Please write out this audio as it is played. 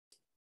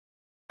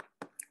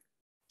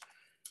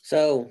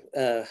Hello,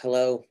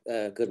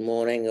 good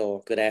morning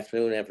or good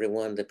afternoon,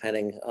 everyone,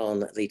 depending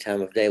on the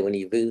time of day when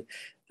you view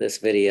this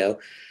video.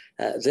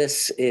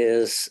 This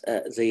is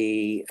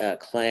the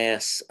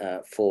class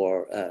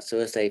for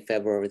Thursday,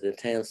 February the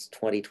 10th,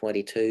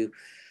 2022.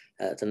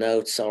 The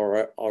notes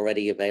are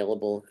already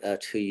available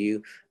to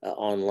you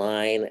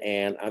online,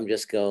 and I'm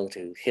just going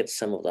to hit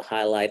some of the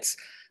highlights.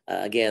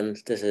 Again,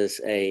 this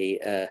is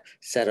a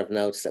set of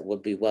notes that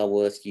would be well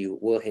worth you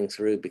working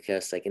through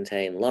because they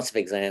contain lots of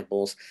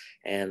examples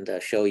and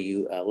show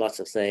you lots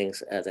of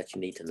things that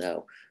you need to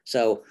know.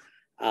 So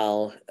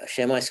I'll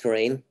share my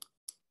screen.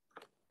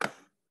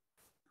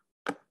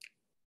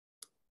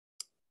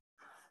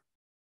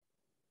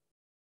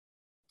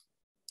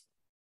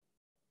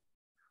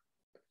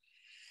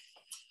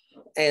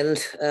 And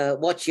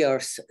what you're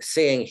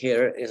seeing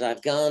here is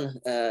I've gone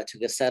to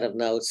a set of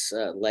notes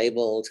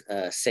labeled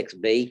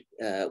 6B,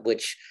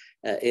 which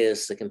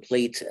is the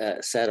complete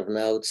set of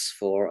notes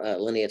for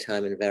linear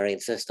time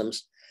invariant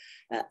systems.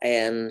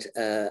 And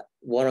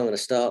what I'm going to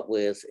start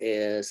with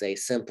is a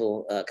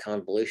simple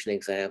convolution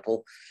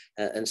example.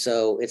 And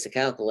so it's a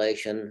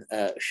calculation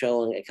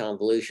showing a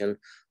convolution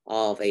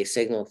of a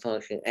signal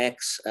function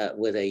X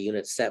with a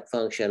unit step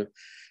function.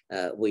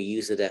 We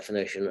use the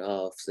definition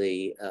of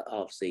the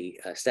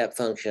step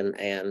function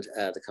and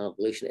the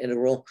convolution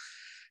integral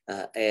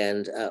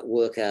and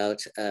work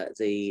out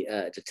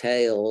the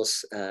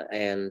details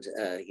and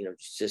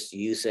just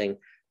using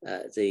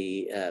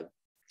the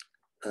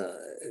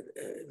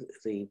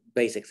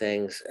basic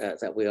things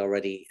that we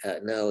already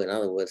know. In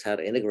other words, how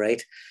to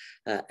integrate.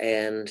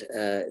 And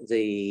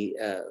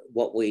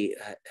what we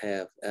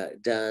have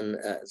done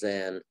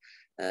then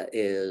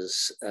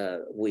is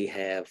we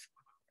have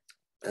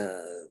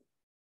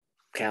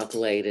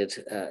calculated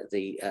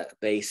the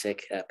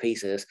basic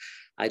pieces.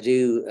 I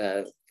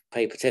do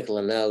pay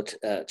particular note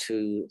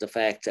to the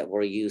fact that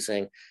we're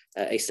using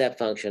a step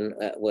function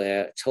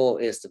where tau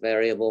is the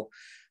variable,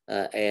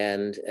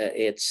 and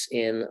it's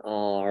in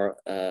our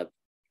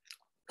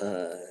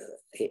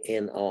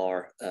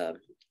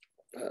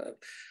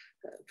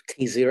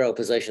T0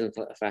 position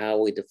for how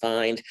we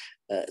defined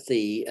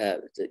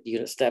the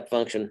unit step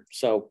function.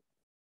 So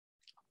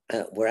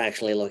we're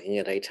actually looking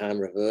at a time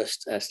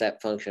reversed step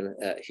function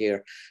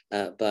here,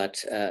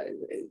 but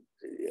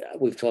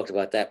we've talked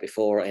about that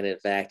before, and in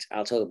fact,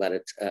 I'll talk about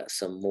it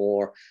some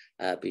more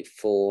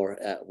before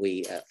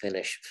we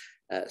finish.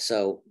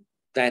 So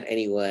that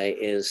anyway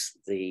is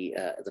the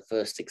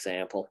first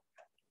example.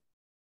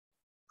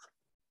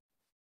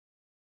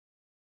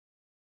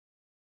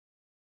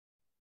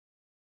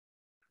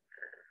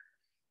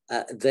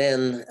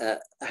 Then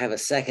I have a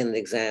second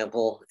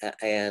example,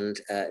 and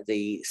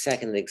the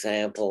second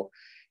example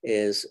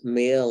is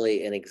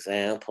merely an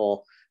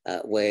example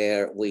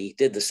where we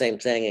did the same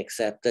thing,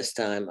 except this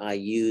time I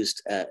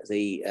used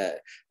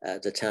the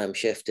time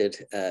shifted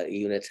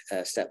unit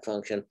step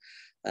function,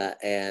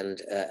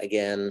 and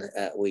again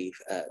we've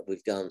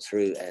gone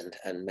through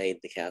and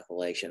made the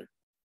calculation.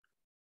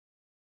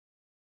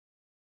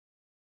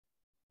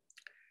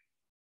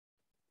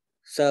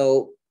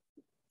 So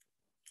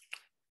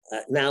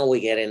now we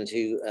get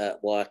into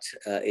what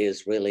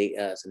is really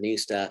the new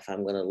stuff.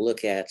 I'm going to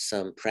look at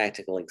some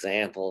practical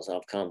examples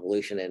of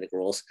convolution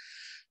integrals,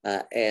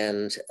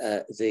 and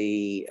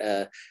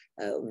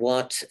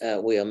what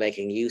we are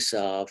making use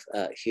of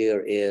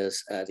here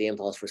is the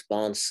impulse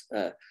response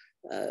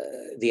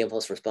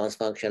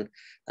function,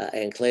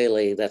 and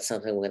clearly that's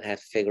something we're going to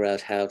have to figure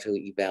out how to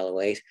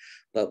evaluate.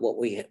 But what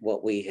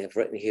we have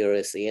written here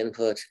is the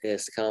input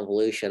is the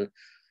convolution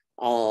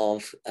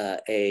of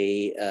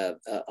an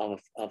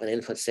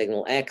input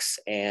signal X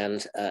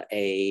and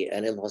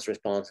an impulse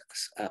response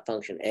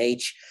function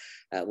H.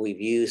 We've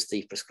used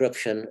the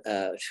prescription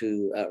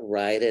to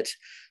write it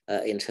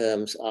in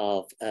terms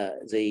of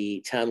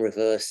the time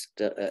reverse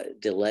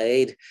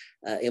delayed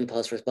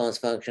impulse response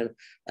function.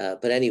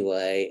 But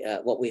anyway,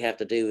 what we have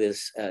to do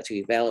is to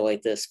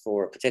evaluate this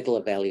for a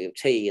particular value of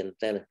t, and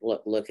then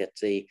look at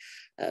the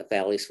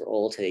values for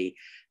all t.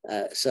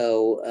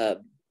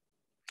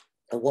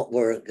 What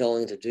we're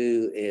going to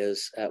do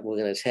is we're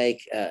going to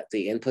take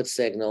the input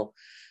signal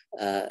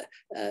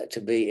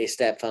to be a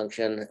step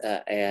function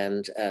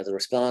and the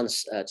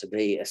response to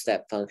be a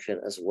step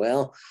function as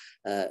well.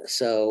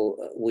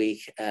 So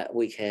we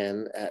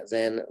can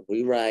then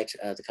rewrite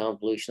the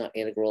convolution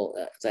integral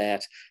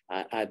that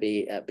I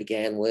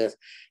began with.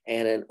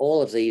 And in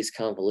all of these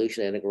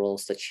convolution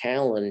integrals, the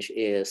challenge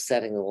is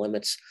setting the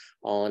limits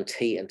on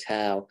t and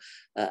tau.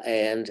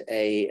 And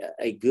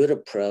a good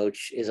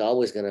approach is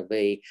always going to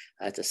be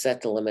to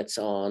set the limits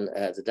on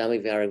the dummy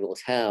variable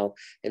tau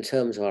in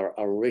terms of our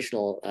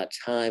original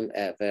time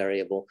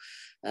variable,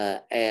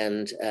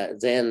 and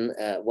then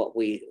what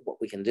we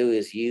can do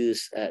is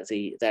use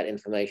that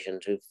information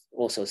to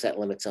also set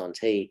limits on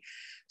t.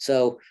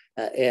 So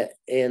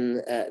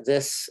in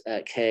this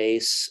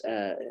case,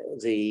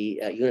 the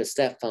unit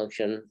step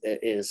function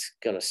is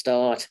going to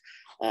start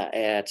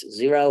at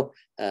 0.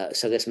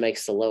 So this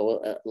makes the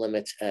lower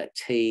limit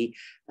t,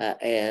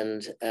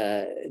 and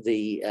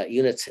the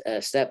unit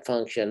step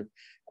function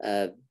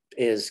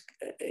is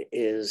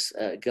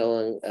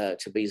going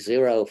to be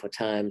 0 for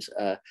times,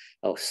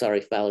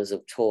 values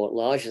of tau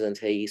larger than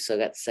t. So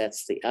that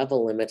sets the upper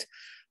limit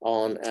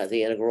on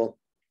the integral.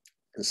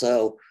 And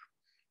so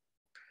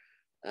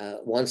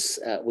once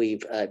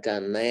we've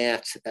done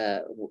that,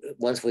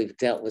 once we've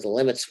dealt with the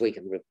limits, we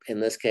can, in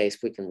this case,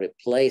 we can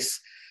replace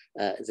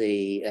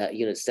the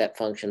unit step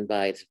function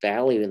by its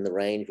value in the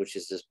range, which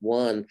is just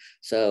 1.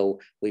 So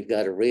we've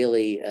got a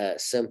really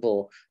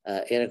simple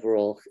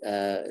integral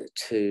to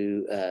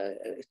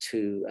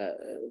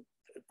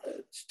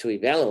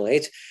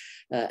evaluate,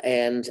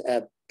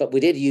 but we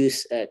did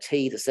use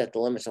t to set the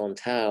limit on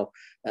tau.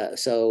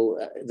 So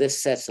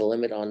this sets the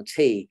limit on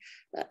t,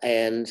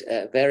 and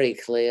very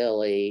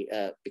clearly,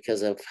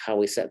 because of how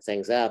we set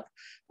things up,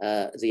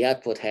 the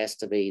output has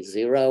to be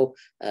 0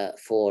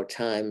 for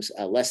times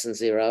less than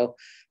 0,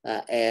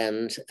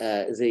 and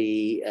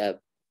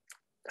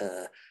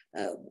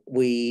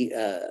we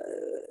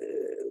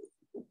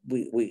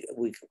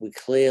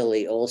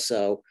clearly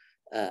also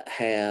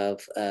have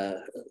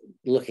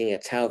looking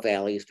at tau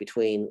values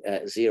between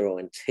 0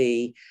 and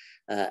t,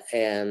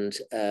 and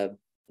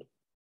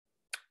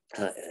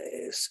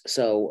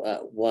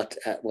so what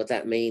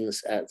that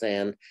means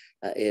then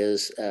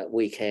is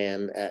we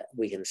can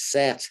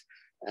set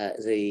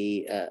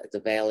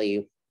the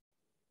value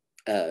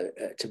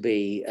to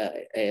be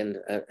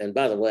and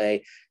by the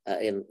way,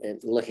 in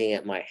looking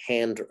at my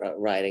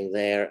handwriting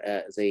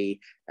there, the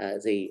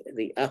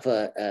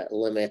upper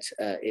limit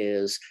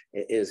is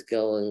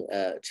going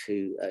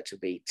to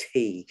be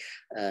t.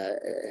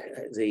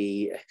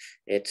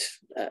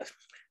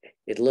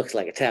 It looks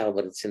like a tau,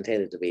 but it's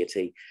intended to be a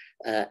t.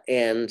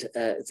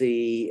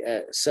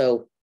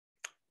 So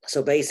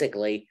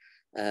basically,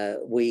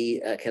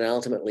 we can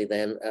ultimately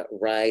then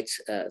write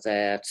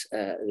that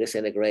this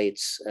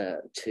integrates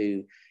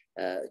to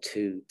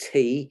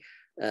t,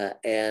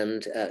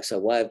 and so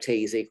y of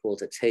t is equal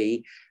to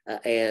t,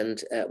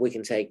 and we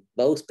can take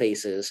both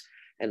pieces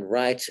and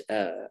write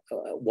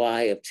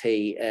y of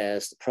t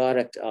as the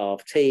product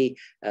of t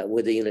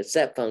with the unit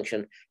step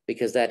function,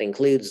 because that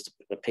includes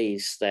the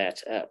piece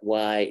that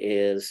y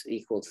is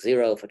equal to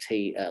 0 for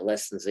t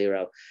less than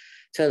 0.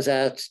 Turns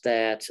out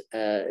that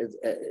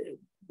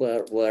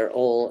where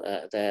all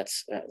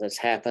that's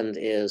happened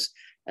is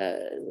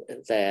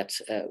that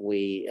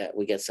we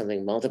get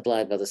something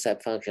multiplied by the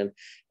step function.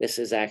 This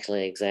is actually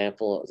an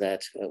example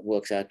that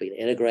works out to be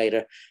an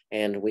integrator,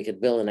 and we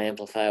could build an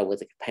amplifier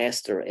with a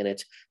capacitor in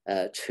it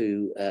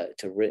to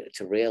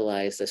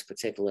realize this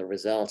particular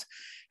result.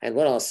 And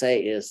what I'll say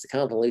is the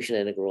convolution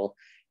integral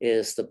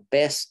is the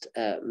best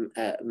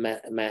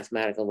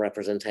mathematical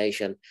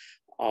representation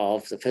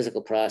of the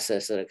physical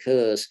process that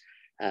occurs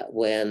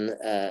when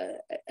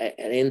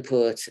an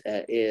input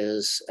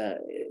is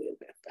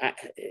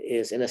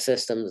in a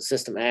system, the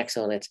system acts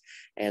on it,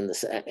 and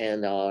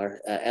our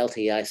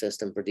LTI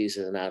system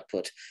produces an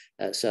output.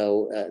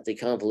 So the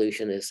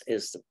convolution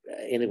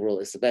integral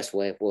is the best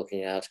way of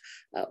working out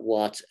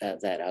what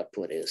that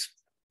output is.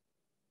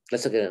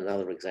 Let's look at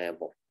another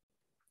example.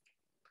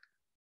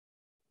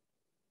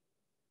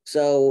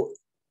 So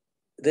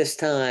this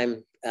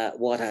time,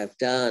 what I've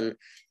done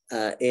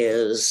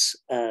is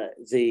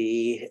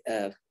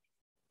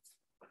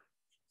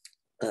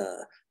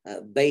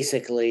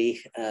basically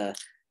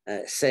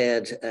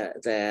said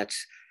that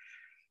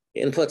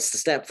inputs the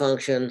step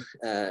function,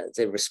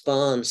 the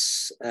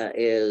response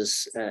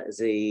is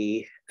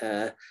the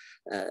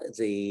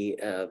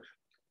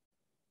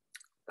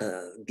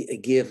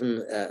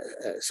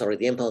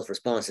impulse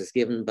response is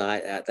given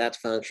by that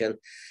function.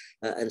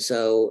 And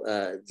so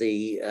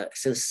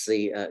since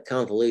the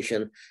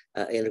convolution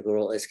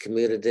integral is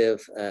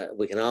commutative,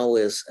 we can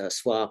always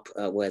swap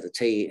where the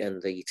t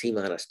and the t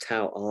minus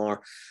tau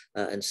are.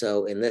 And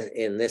so in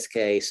this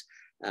case,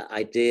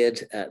 I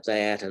did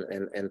that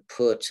and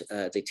put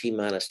the t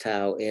minus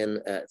tau in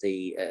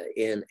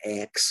in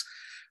x.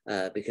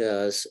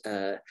 Because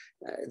it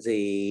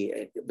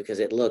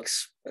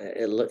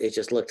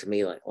just looked to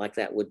me like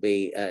that would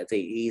be the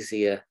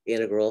easier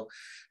integral.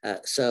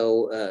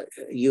 So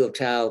u of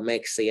tau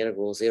makes the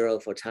integral 0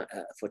 for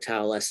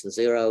tau less than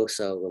 0.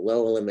 So the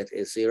lower limit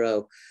is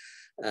 0,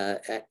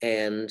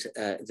 and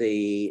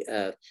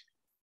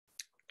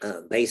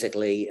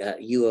basically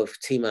u of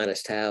t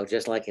minus tau,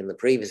 just like in the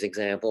previous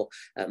example,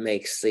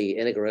 makes the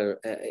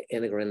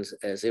integrand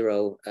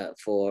 0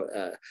 for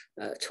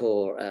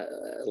tau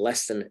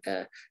less than,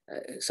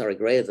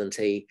 greater than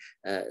t.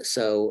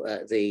 So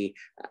the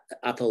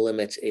upper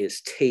limit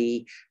is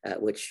t,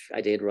 which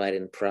I did write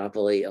in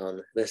properly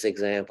on this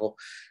example.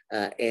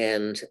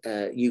 And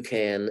you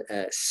can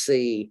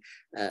see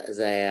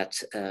that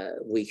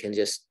we can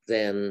just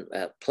then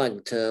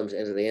plug terms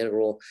into the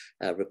integral,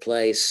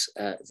 replace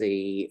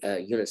the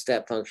unit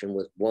step function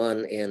with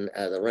 1 in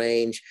the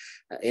range,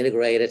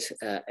 integrate it,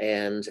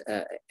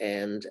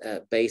 and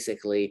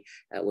basically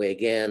we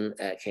again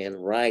can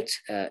write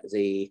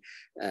the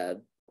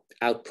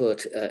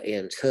output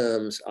in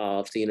terms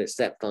of the unit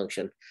step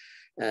function.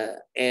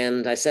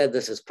 And I said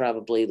this is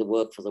probably the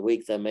work for the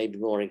week. There may be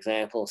more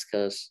examples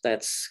because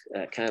that's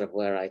kind of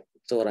where I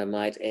thought I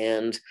might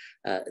end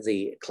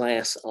the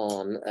class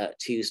on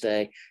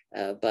Tuesday,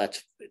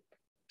 but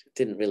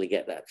didn't really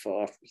get that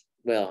far.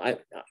 Well,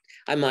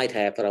 I might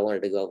have, but I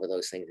wanted to go over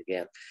those things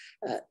again.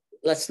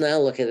 Let's now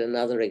look at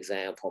another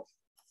example.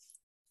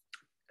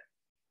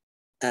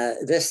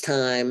 This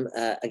time,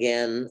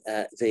 again,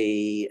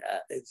 the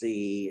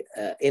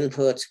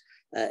input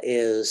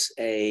is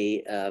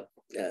a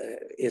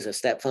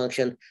step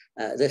function.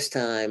 This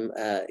time,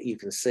 you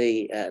can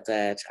see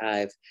that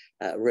I've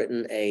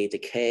written a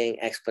decaying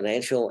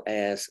exponential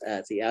as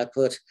the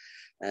output.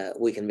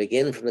 We can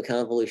begin from the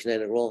convolution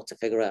integral to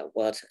figure out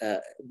what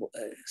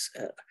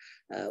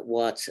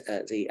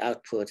the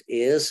output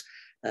is.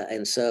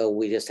 And so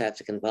we just have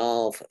to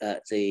convolve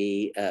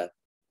the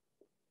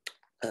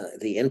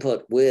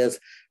input with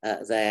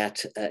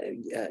that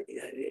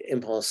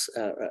impulse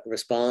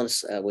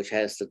response, which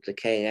has the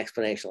decaying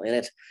exponential in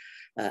it.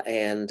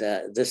 And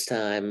this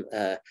time,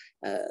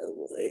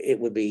 it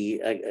would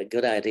be a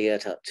good idea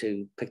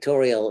to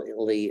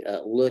pictorially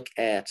look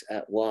at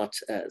what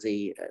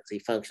the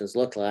functions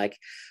look like.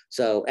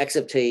 So x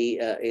of t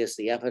is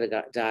the upper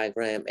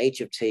diagram,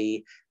 h of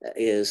t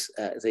is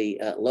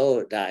the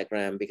lower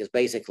diagram, because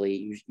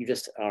basically you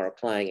just are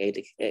applying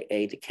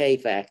a decay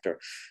factor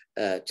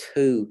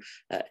to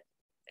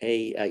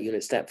a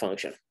unit step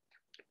function.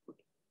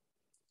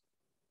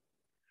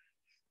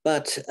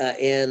 But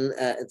in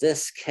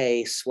this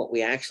case, what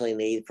we actually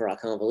need for our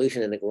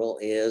convolution integral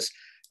is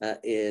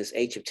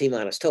h of t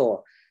minus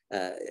tau.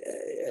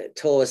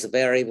 Tau is the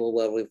variable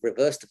where we've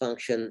reversed the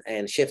function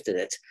and shifted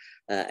it.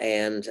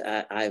 And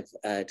I've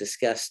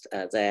discussed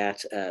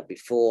that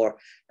before.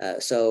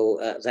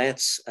 So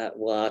that's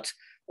what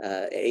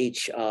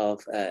h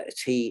of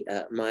t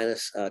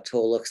minus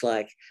tau looks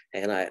like.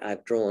 And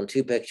I've drawn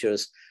two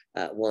pictures.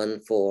 One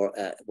for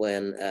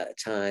when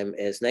time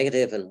is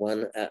negative, and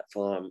one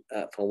for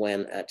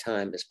when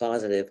time is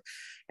positive,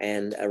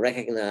 and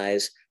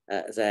recognize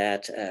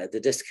that the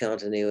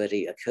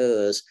discontinuity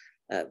occurs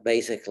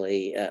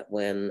basically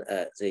when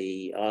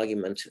the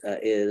argument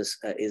is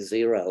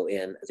zero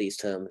in these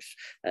terms,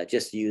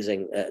 just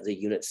using the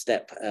unit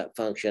step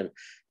function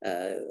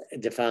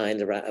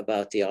defined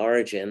about the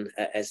origin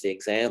as the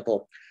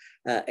example.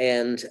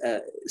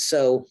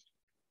 So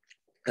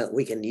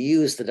we can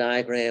use the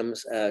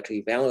diagrams to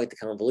evaluate the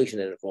convolution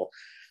integral.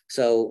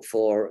 So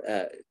for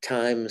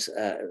times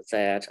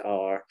that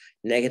are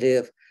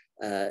negative,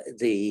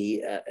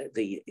 the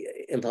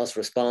impulse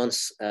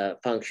response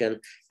function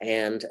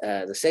and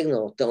the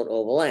signal don't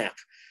overlap.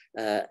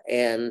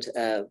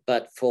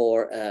 But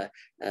for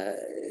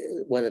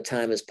when the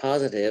time is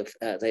positive,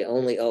 they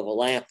only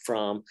overlap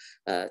from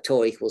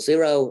tau equals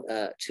 0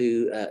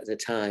 to the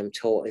time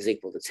tau is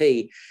equal to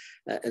t.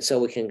 And so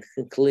we can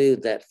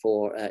conclude that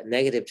for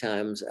negative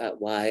times,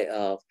 y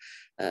of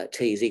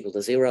t is equal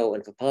to 0,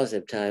 and for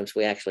positive times,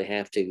 we actually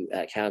have to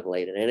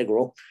calculate an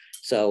integral.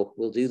 So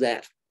we'll do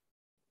that.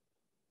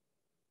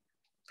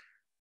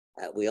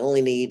 We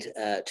only need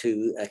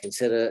to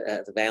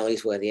consider the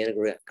values where the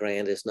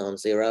integrand is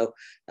non-zero.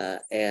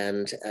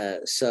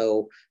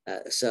 So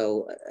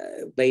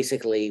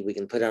basically, we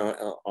can put on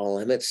all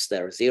limits.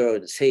 There are 0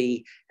 to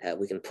t.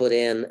 We can put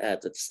in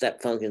that the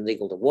step function is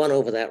equal to 1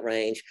 over that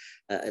range.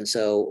 And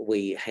so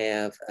we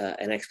have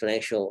an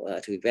exponential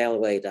to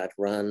evaluate that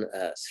run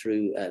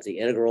through the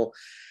integral.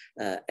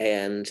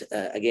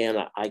 Again,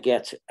 I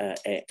get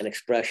an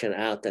expression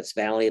out that's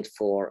valid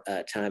for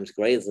times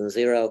greater than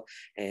 0.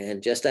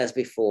 And just as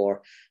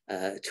before,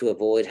 to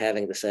avoid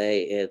having to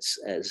say it's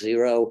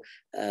 0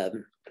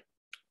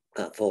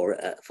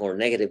 for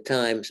negative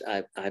times,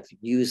 I've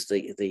used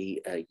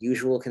the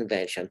usual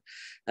convention,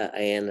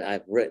 and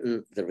I've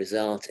written the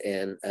result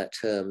in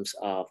terms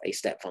of a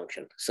step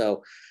function.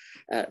 So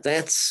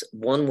that's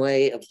one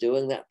way of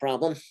doing that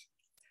problem.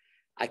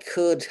 I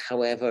could,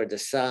 however,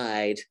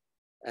 decide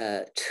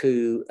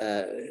to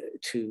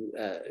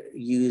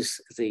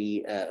use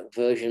the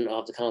version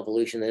of the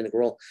convolution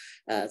integral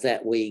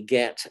that we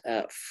get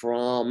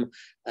from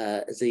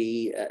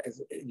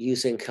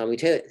using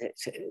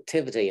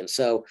commutativity. And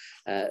so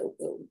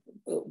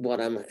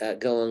what I'm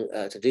going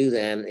to do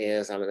then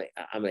is I'm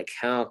going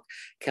to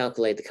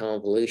calculate the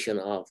convolution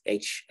of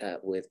h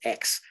with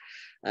x.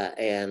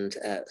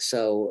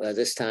 So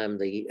this time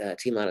the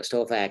t minus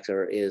tau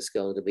factor is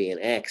going to be in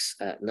x,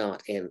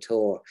 not in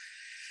tau.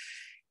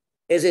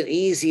 Is it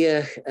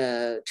easier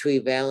to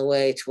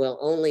evaluate? Well,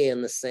 only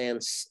in the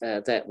sense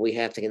that we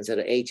have to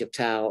consider h of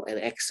tau and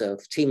x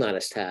of t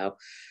minus tau.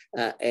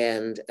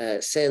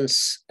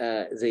 Since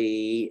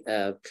the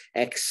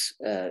x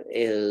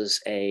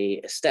is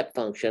a step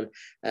function,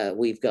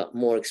 we've got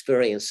more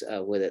experience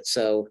with it.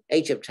 So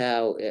h of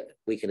tau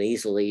we can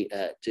easily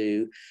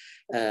do.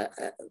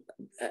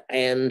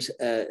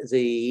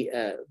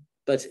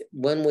 But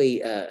when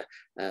we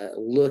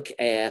look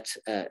at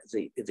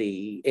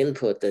the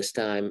input this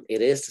time,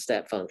 it is the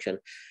step function.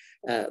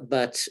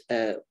 But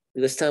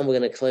this time we're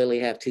going to clearly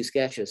have two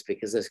sketches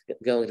because there's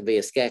going to be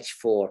a sketch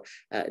for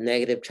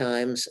negative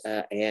times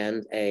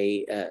and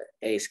a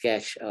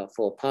sketch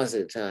for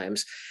positive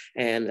times.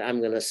 And I'm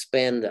going to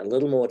spend a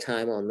little more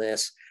time on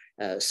this.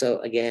 So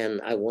again,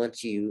 I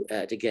want you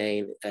to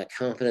gain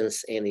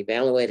confidence in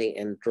evaluating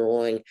and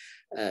drawing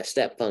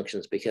step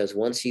functions, because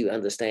once you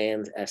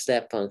understand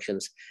step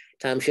functions,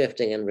 time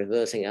shifting and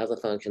reversing other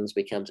functions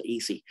becomes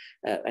easy.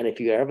 And if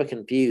you're ever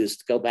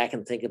confused, go back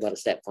and think about a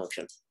step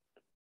function.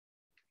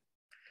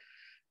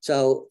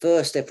 So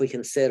first, if we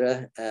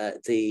consider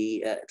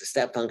the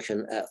step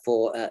function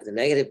for the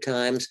negative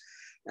times,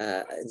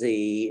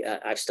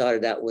 I've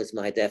started out with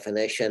my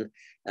definition,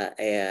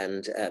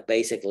 and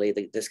basically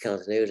the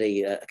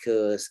discontinuity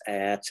occurs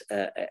at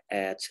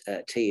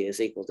t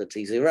is equal to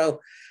t0,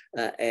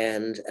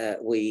 and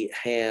we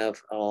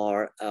have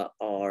our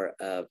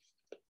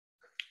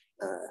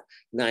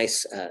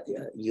nice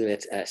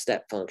unit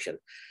step function.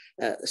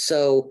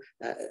 So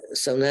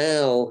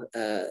now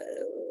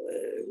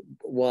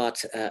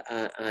what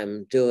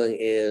I'm doing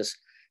is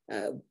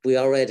we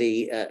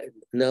already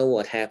know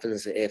what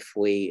happens if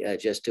we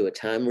just do a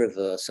time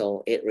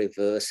reversal. It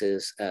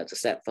reverses the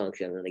step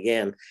function. And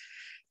again,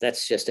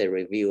 that's just a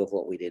review of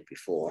what we did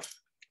before.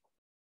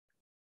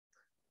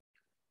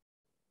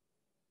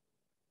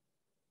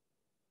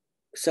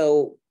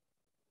 So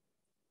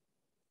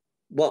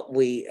what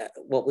we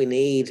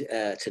need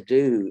to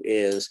do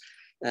is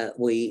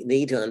we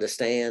need to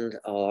understand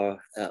or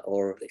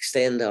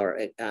extend our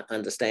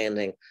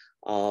understanding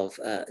of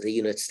the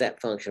unit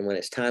step function when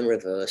it's time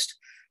reversed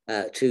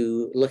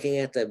to looking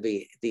at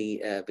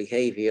the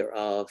behavior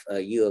of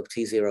u of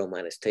t0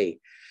 minus t.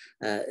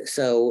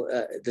 So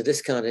the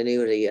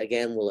discontinuity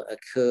again will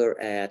occur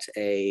at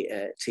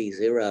a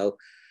t0,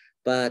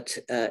 but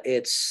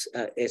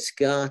it's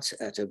got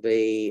to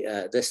be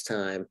this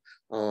time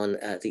on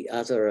the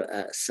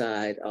other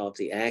side of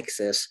the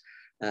axis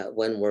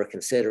when we're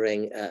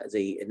considering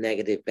the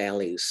negative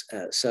values.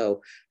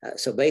 So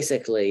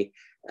basically,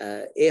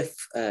 if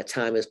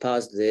time is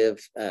positive,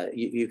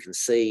 you can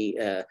see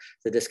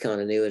the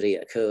discontinuity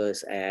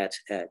occurs at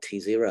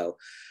t0.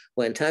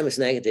 When time is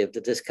negative,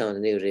 the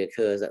discontinuity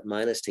occurs at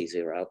minus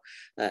t0.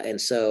 And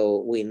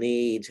so we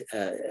need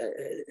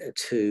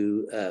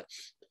to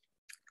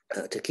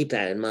keep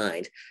that in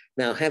mind.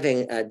 Now,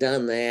 having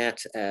done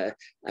that,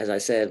 as I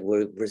said,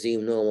 we'll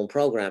resume normal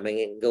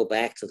programming and go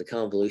back to the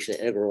convolution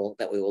integral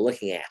that we were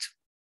looking at.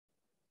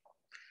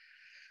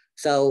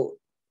 So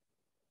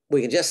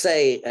we can just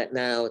say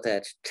now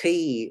that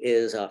t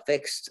is our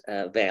fixed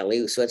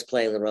value, so it's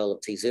playing the role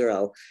of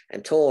t0,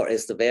 and tor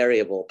is the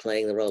variable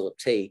playing the role of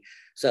t.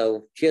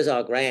 So here's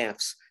our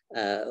graphs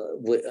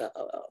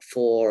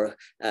for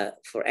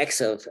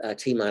x of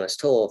t minus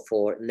tor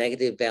for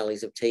negative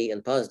values of t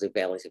and positive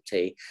values of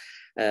t.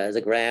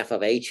 The graph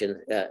of h and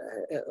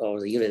or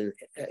the unit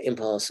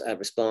impulse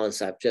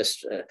response I've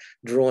just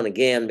drawn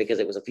again because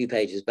it was a few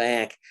pages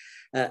back.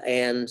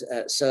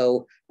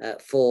 So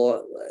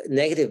for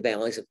negative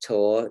values of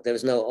tor,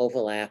 there's no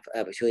overlap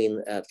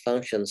between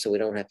functions, so we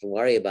don't have to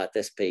worry about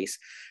this piece.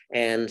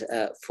 And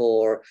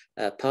for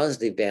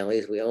positive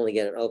values, we only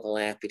get an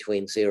overlap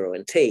between 0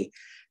 and t.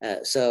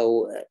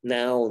 So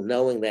now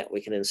knowing that,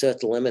 we can insert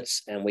the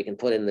limits and we can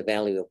put in the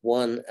value of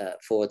 1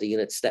 for the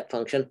unit step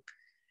function.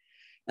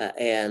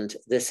 And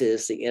this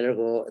is the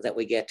integral that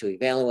we get to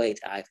evaluate.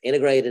 I've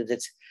integrated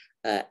it.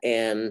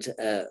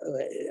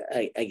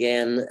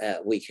 Again,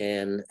 we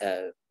can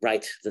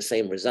write the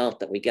same result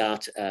that we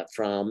got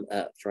from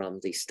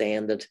the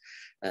standard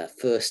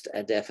first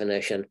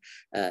definition.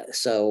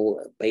 So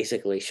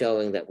basically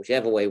showing that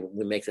whichever way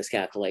we make this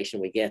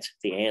calculation, we get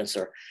the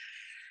answer.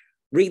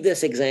 Read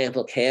this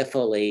example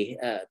carefully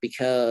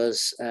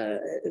because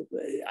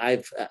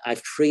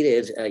I've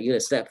treated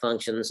unit step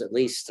functions at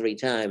least 3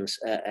 times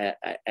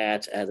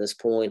at this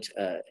point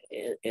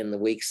in the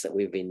weeks that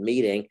we've been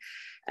meeting.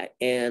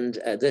 And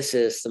this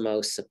is the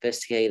most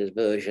sophisticated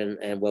version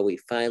and where we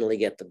finally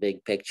get the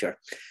big picture.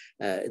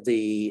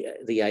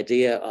 The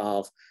idea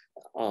of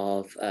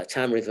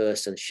time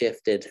reversed and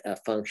shifted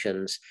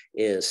functions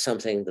is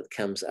something that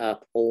comes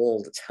up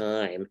all the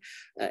time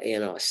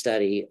in our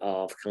study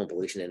of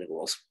convolution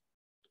integrals.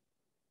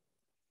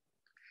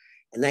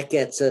 And that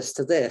gets us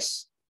to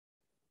this.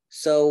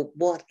 So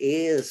what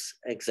is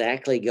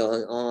exactly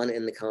going on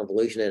in the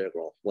convolution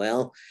integral?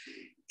 Well,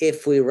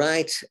 if we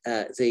write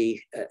the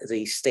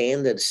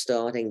standard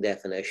starting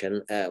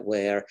definition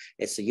where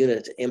it's the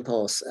unit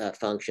impulse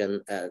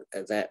function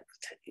that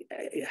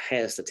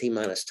has the t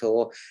minus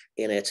tor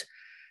in it,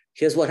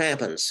 here's what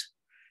happens.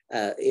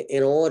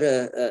 In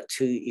order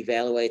to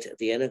evaluate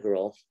the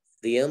integral,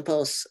 the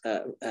impulse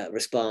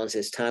response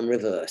is time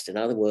reversed. In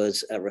other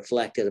words,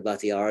 reflected about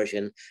the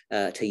origin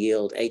to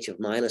yield h of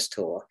minus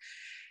tor.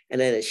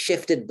 And then it's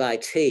shifted by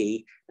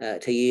t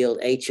to yield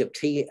h of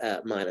t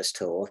minus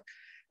tor.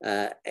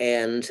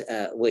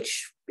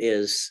 Which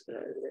is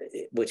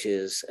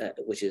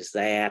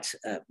that,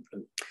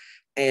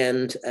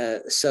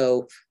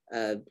 so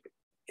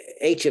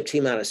h of t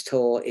minus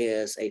tau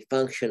is a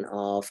function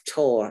of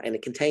tau, and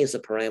it contains the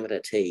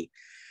parameter t.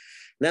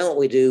 Now what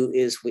we do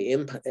is we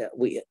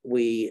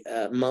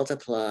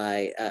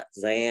multiply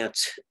that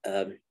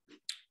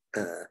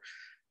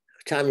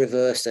time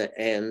reversed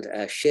and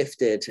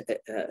shifted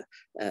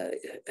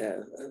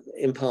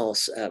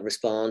impulse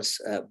response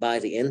by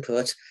the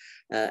input,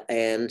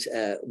 and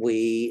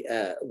we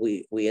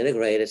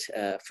integrate it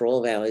for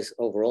all values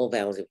over all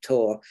values of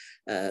tau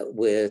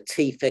with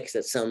t fixed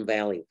at some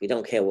value. We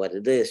don't care what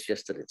it is,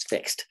 just that it's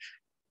fixed.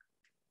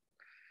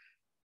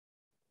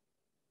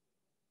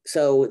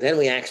 So then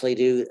we actually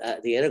do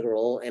the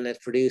integral, and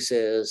it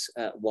produces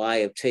y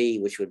of t,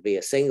 which would be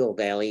a single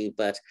value,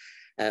 but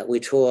we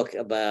talk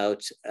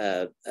about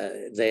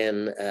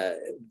then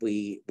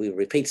we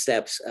repeat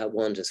steps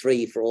 1 to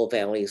 3 for all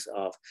values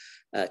of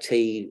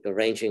t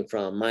ranging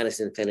from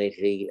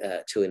 -infinity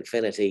to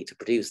infinity to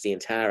produce the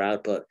entire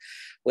output.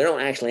 We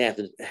don't actually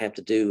have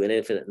to do an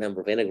infinite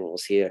number of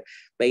integrals here.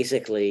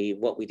 Basically,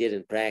 what we did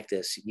in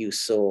practice, you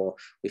saw,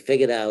 we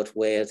figured out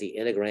where the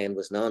integrand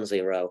was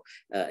non-zero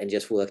and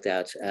just worked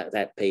out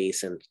that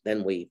piece, and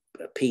then we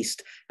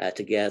pieced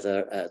together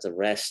the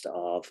rest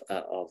of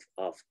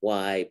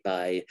y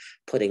by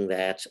putting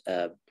that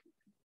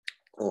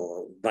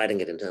or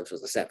writing it in terms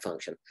of the step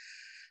function.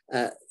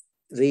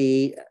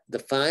 The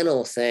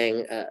final thing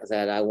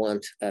that I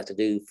want to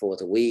do for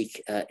the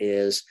week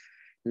is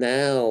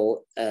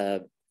now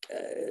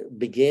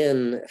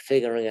begin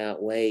figuring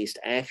out ways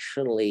to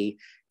actually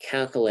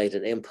calculate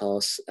an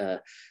impulse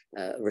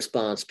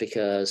response,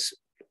 because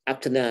up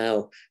to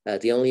now,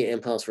 the only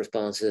impulse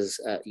responses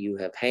you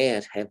have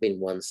had have been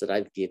ones that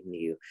I've given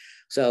you.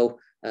 So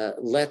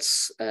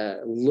let's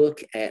look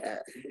at,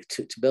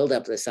 to build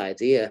up this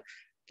idea,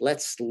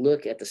 let's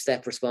look at the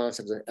step response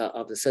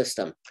of the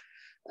system.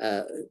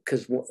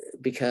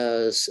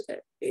 Because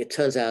it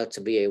turns out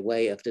to be a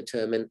way of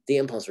determining the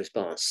impulse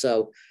response.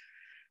 So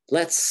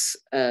let's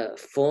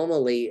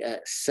formally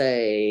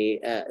say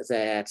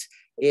that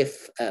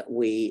if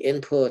we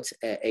input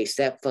a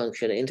step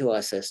function into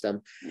our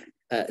system,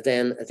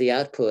 then the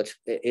output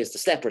is the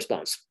step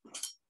response.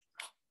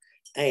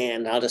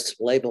 And I'll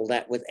just label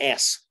that with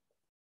S.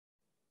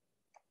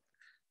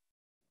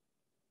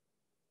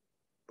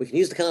 We can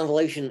use the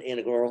convolution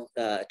integral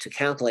to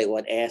calculate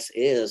what S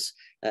is.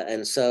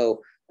 And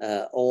so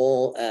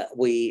all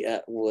we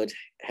would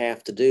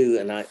have to do,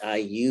 and I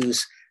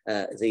use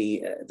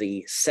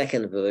the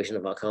second version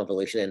of our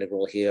convolution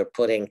integral here,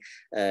 putting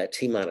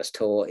t minus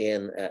tau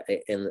in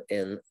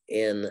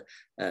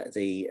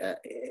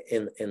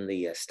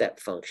the step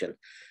function.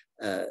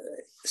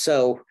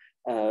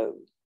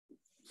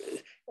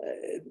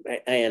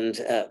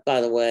 By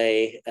the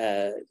way,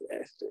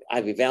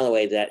 I've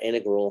evaluated that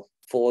integral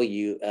for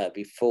you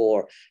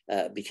before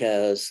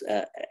because,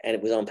 and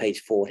it was on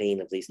page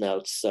 14 of these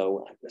notes.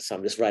 So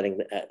I'm just writing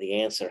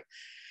the answer.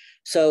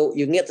 So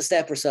you can get the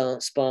step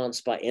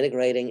response by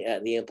integrating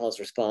the impulse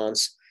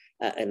response.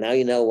 And now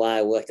you know why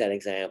I worked that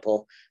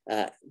example,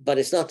 but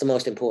it's not the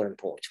most important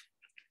point.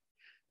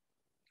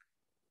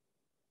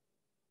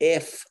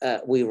 If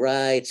we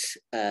write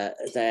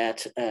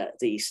that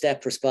the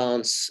step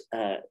response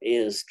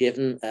is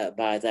given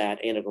by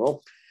that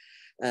integral,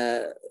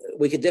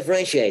 we could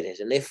differentiate it.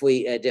 And if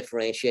we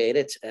differentiate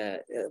it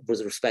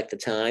with respect to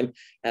time,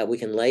 we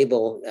can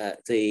label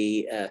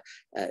the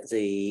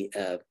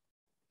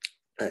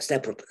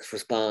step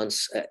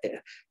response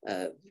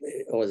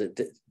or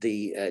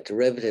the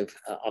derivative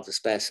of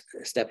the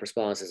step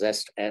response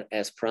as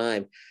S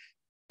prime.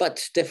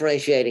 But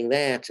differentiating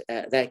that,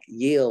 that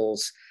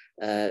yields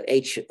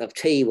h of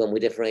t when we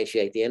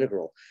differentiate the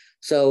integral.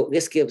 So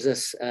this gives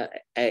us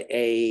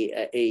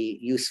a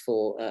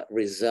useful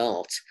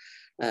result.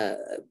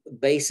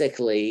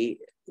 Basically,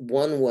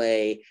 one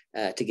way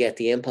to get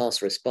the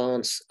impulse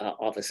response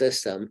of a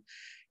system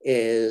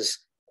is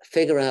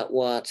figure out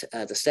what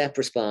the step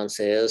response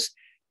is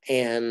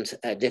and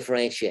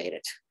differentiate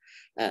it.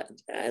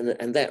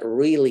 And that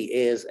really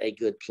is a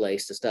good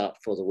place to start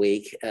for the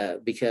week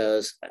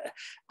because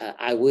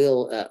I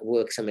will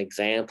work some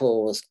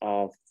examples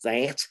of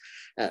that,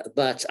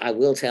 but I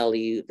will tell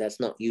you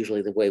that's not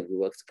usually the way we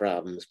work the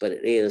problems, but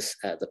it is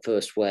the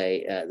first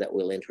way that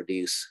we'll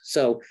introduce.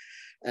 So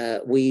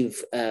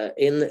we've,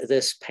 in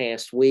this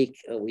past week,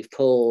 we've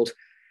pulled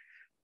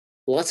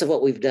lots of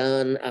what we've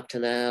done up to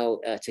now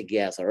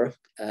together.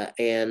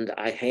 And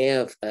I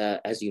have,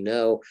 as you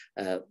know,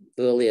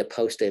 earlier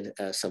posted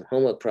some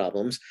homework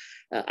problems.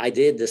 I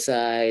did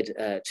decide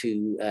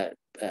to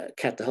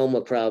cut the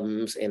homework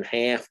problems in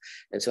half.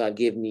 And so I've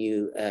given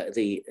you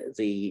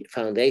the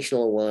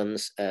foundational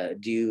ones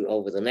due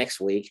over the next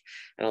week.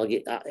 And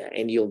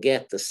and you'll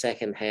get the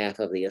second half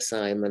of the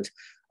assignment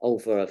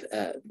over,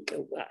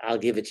 I'll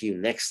give it to you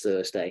next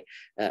Thursday,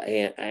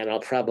 and I'll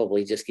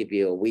probably just give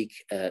you a week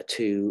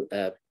to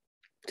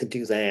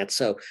do that.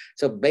 So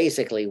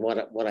basically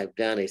what I've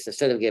done is,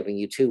 instead of giving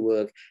you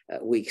 2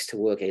 weeks to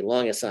work a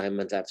long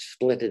assignment, I've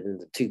split it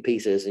into 2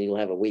 pieces, and you'll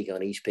have a week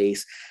on each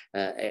piece,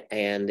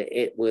 and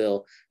it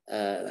will,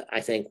 I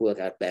think, work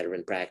out better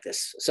in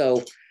practice.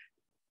 So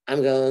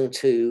I'm going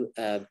to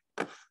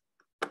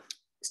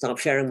stop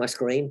sharing my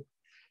screen.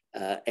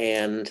 As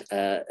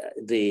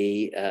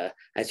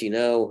you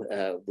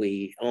know,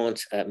 we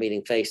aren't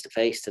meeting face to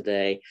face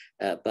today,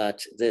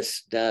 but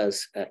this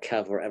does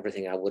cover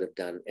everything I would have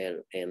done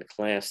in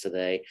class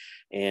today.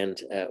 And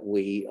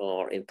we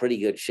are in pretty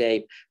good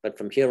shape, but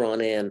from here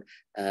on in,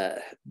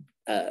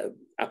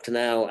 up to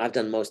now, I've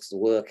done most of the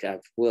work.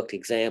 I've worked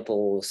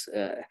examples,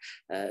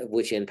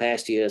 which in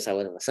past years I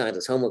would have assigned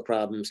as homework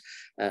problems,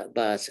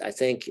 but I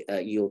think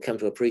you'll come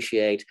to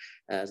appreciate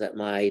that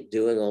my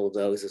doing all of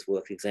those as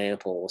work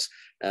examples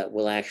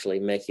will actually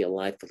make your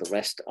life for the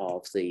rest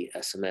of the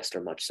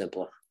semester much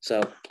simpler.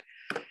 So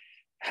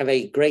have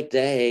a great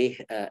day,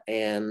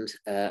 and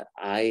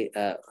I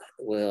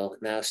will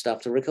now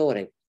stop the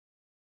recording.